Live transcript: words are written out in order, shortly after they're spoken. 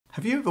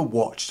Have you ever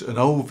watched an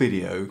old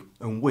video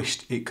and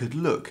wished it could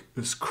look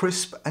as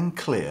crisp and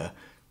clear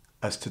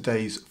as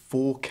today's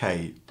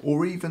 4K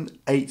or even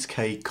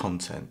 8K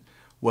content?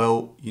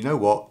 Well, you know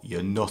what?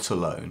 You're not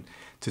alone.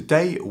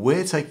 Today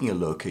we're taking a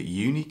look at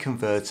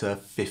Uniconverter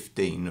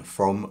 15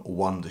 from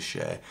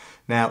Wondershare.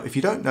 Now, if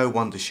you don't know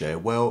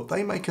Wondershare, well,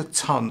 they make a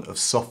ton of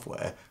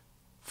software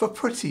for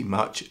pretty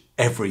much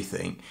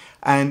everything.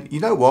 And you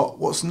know what?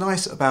 What's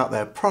nice about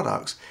their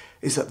products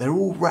is that they're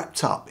all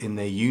wrapped up in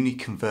their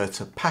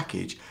Uniconverter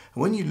package.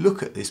 And when you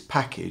look at this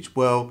package,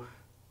 well,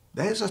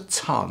 there's a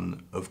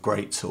ton of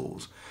great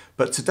tools.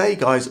 But today,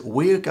 guys,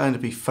 we're going to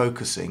be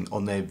focusing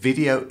on their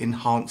video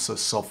enhancer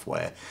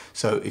software.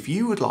 So if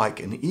you would like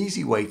an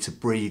easy way to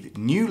breathe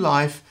new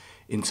life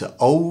into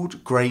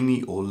old,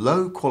 grainy or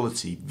low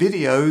quality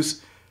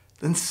videos,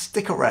 then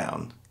stick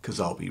around because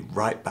I'll be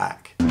right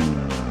back.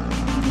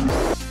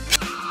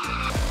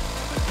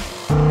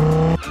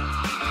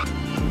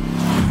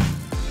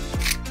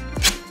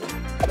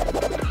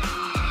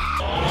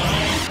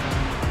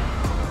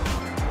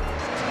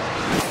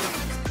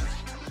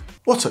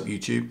 What's up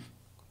YouTube?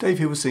 Dave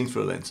here with Seeing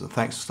Through a Lens, and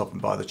thanks for stopping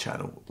by the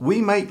channel.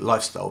 We make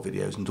lifestyle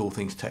videos and all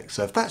things tech,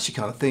 so if that's your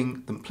kind of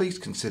thing, then please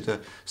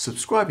consider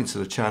subscribing to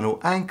the channel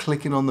and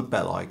clicking on the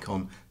bell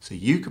icon so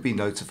you could be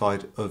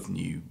notified of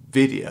new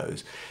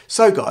videos.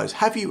 So guys,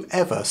 have you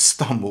ever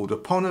stumbled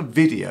upon a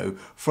video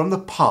from the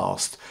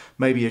past,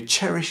 maybe a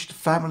cherished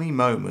family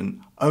moment,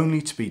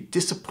 only to be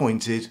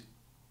disappointed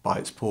by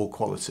its poor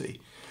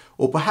quality?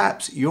 Or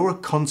perhaps you're a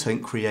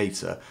content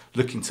creator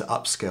looking to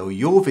upscale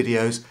your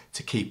videos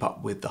to keep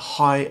up with the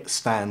high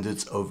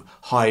standards of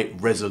high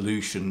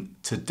resolution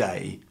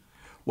today.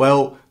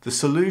 Well, the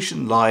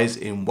solution lies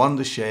in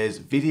Wondershare's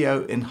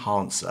Video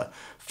Enhancer.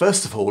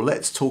 First of all,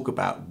 let's talk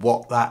about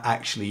what that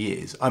actually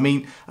is. I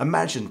mean,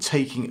 imagine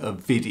taking a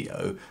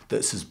video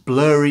that's as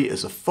blurry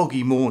as a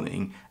foggy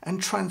morning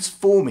and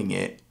transforming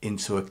it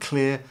into a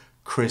clear,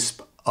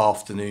 crisp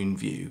afternoon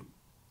view.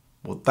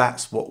 Well,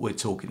 that's what we're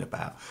talking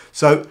about.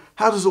 So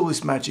how does all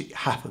this magic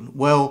happen?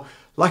 Well,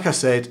 like I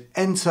said,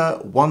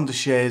 enter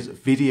Wondershare's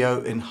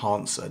Video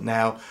Enhancer.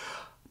 Now,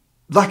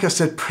 like I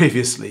said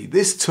previously,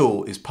 this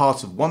tool is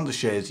part of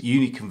Wondershare's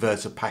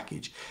Uniconverter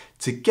package.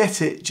 To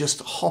get it,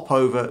 just hop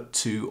over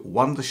to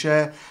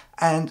Wondershare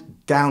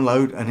and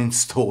download and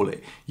install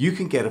it. You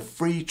can get a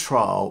free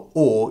trial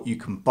or you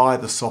can buy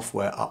the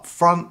software up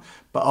front,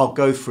 but I'll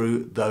go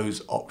through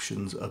those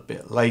options a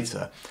bit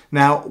later.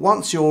 Now,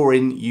 once you're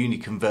in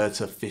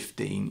Uniconverter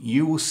 15,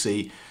 you will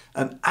see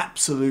an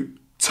absolute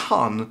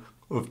ton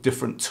of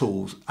different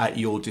tools at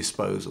your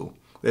disposal.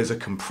 There's a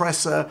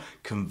compressor,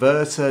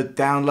 converter,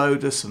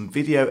 downloader, some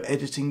video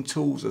editing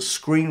tools, a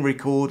screen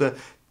recorder,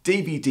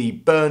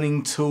 DVD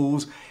burning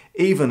tools,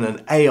 even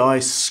an AI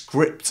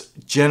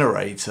script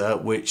generator,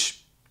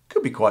 which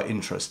could be quite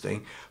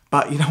interesting.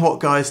 But you know what,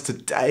 guys,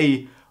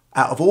 today,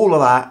 out of all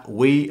of that,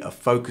 we are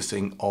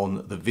focusing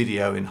on the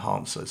video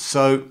enhancer.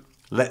 So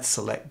let's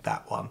select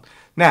that one.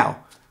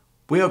 Now,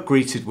 we are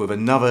greeted with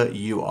another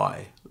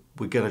UI.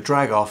 We're going to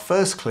drag our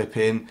first clip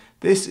in.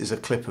 This is a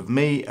clip of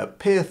me at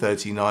Pier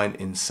 39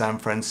 in San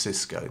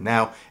Francisco.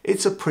 Now,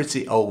 it's a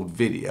pretty old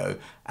video,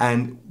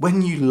 and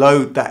when you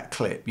load that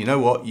clip, you know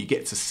what? You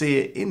get to see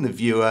it in the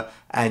viewer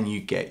and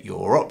you get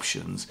your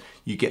options.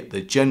 You get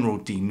the general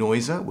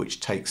denoiser, which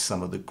takes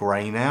some of the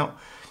grain out.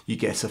 You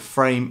get a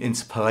frame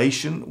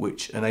interpolation,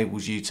 which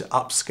enables you to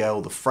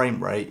upscale the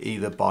frame rate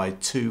either by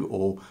 2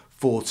 or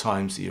 4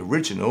 times the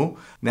original.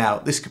 Now,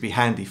 this could be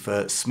handy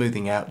for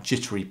smoothing out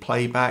jittery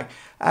playback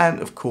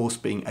and of course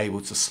being able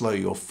to slow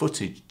your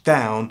footage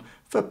down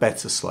for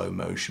better slow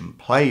motion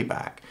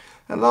playback.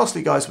 And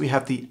lastly, guys, we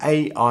have the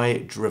AI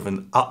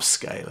driven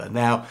upscaler.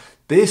 Now,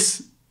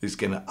 this is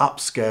going to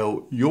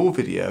upscale your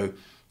video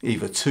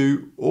either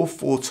 2 or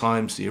 4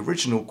 times the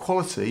original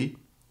quality,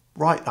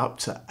 right up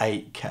to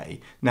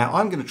 8K. Now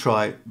I'm going to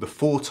try the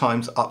 4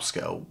 times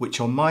upscale, which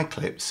on my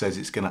clip says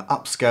it's going to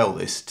upscale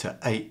this to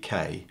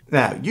 8K.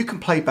 Now you can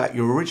play back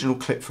your original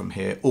clip from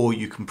here, or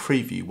you can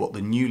preview what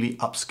the newly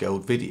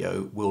upscaled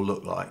video will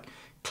look like.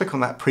 Click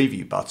on that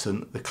preview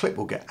button, the clip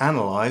will get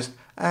analysed,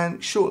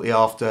 and shortly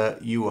after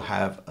you will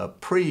have a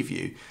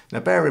preview.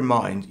 Now bear in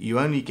mind, you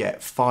only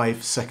get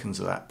 5 seconds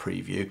of that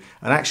preview,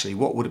 and actually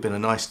what would have been a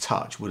nice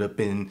touch would have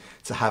been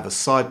to have a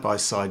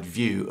side-by-side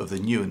view of the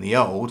new and the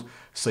old,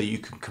 so you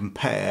can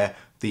compare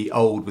the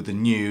old with the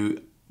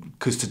new,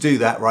 because to do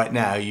that right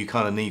now you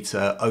kind of need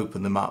to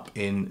open them up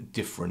in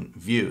different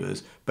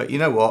viewers. But you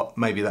know what,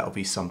 maybe that'll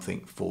be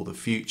something for the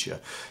future.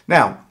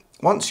 Now,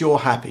 once you're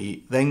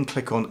happy, then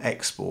click on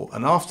export,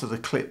 and after the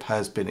clip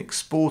has been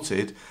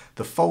exported,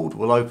 the folder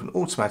will open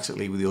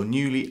automatically with your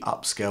newly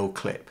upscaled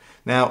clip.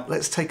 Now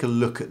let's take a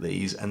look at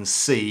these and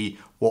see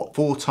what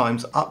 4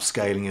 times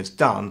upscaling has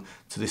done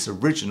to this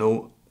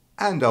original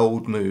and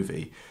old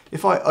movie.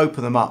 If I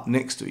open them up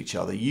next to each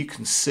other, you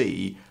can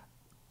see,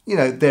 you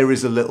know, there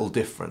is a little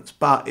difference,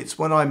 but it's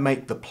when I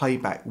make the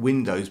playback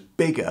windows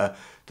bigger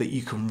that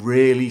you can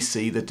really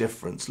see the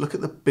difference. Look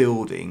at the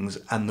buildings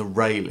and the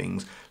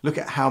railings. Look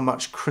at how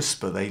much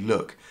crisper they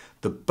look.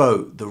 the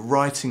boat, the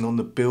writing on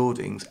the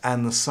buildings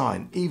and the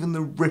sign, even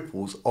the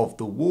ripples of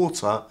the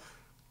water.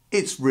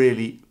 It's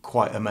really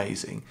quite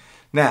amazing.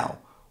 Now,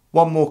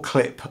 one more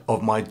clip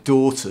of my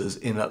daughters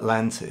in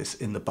Atlantis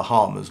in the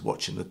Bahamas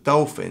watching the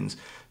dolphins.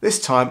 This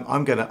time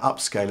I'm going to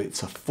upscale it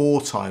to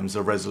 4 times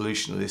the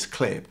resolution of this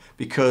clip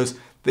because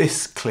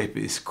this clip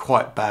is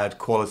quite bad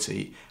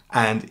quality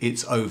and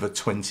it's over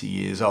 20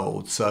 years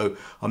old. So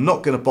I'm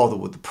not going to bother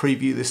with the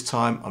preview this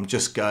time. I'm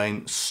just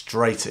going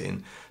straight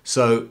in.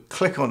 So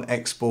click on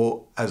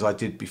export as I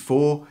did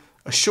before.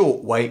 A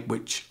short wait,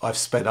 which I've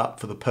sped up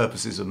for the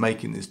purposes of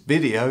making this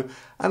video,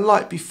 and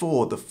like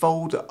before, the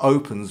folder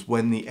opens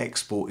when the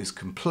export is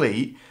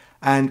complete,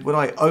 and when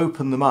I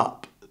open them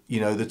up, you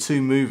know, the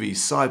 2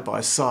 movies side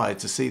by side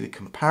to see the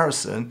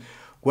comparison,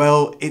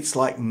 well, it's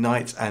like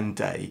night and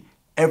day.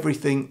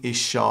 Everything is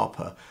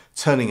sharper,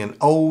 turning an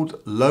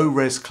old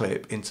low-res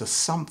clip into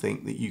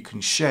something that you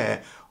can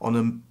share on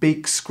a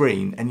big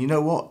screen, and you know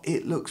what,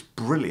 it looks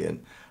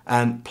brilliant,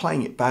 and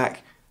playing it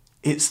back,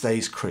 it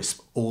stays crisp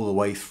all the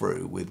way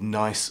through with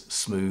nice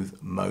smooth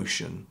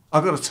motion.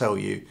 I've got to tell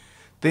you,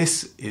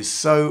 this is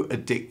so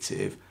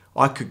addictive.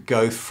 I could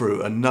go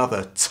through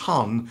another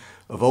ton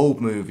of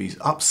old movies,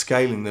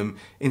 upscaling them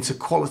into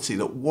quality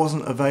that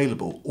wasn't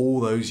available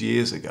all those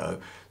years ago.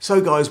 So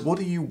guys, what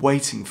are you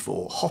waiting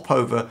for? Hop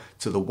over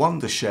to the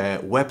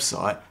Wondershare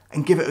website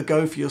and give it a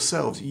go for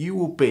yourselves. You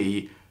will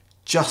be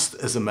just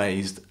as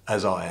amazed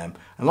as I am.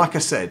 And like I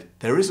said,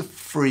 there is a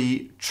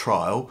free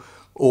trial,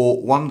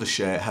 or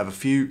Wondershare have a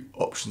few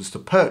options to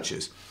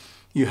purchase.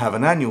 You have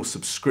an annual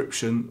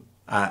subscription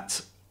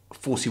at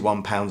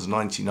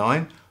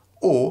 £41.99,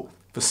 or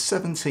for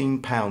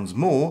 £17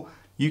 more,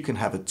 you can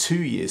have a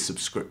 2-year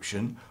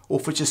subscription, or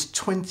for just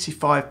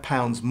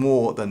 £25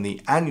 more than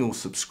the annual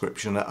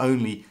subscription at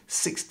only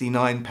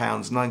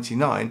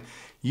 £69.99,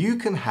 you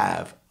can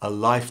have a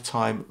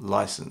lifetime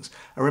license.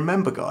 And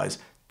remember guys,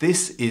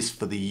 this is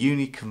for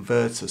the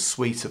Uniconverter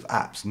suite of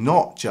apps,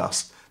 not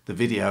just the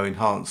video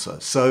enhancer.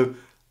 So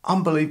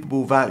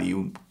unbelievable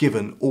value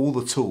given all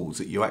the tools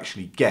that you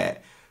actually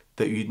get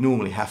that you'd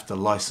normally have to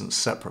license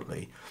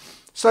separately.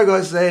 So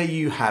guys, there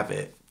you have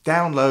it.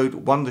 Download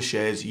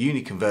Wondershare's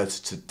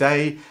Uniconverter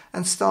today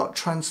and start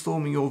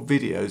transforming your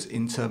videos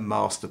into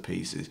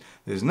masterpieces.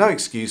 There's no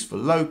excuse for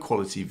low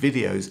quality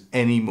videos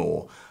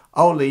anymore.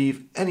 I'll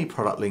leave any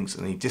product links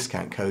and any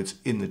discount codes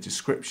in the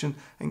description.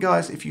 And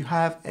guys, if you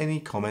have any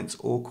comments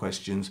or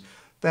questions,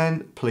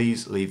 then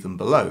please leave them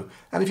below.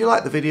 And if you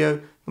like the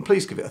video, then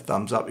please give it a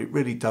thumbs up. It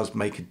really does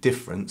make a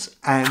difference.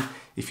 And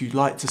if you'd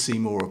like to see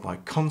more of my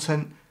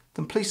content,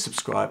 then please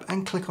subscribe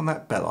and click on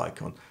that bell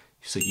icon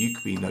so you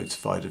can be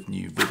notified of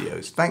new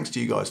videos. Thanks to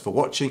you guys for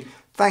watching.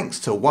 Thanks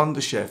to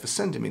Wondershare for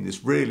sending me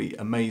this really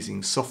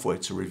amazing software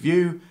to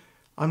review.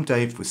 I'm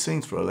Dave with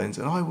Seeing Through a Lens,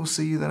 and I will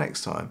see you the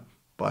next time.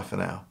 Bye for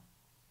now.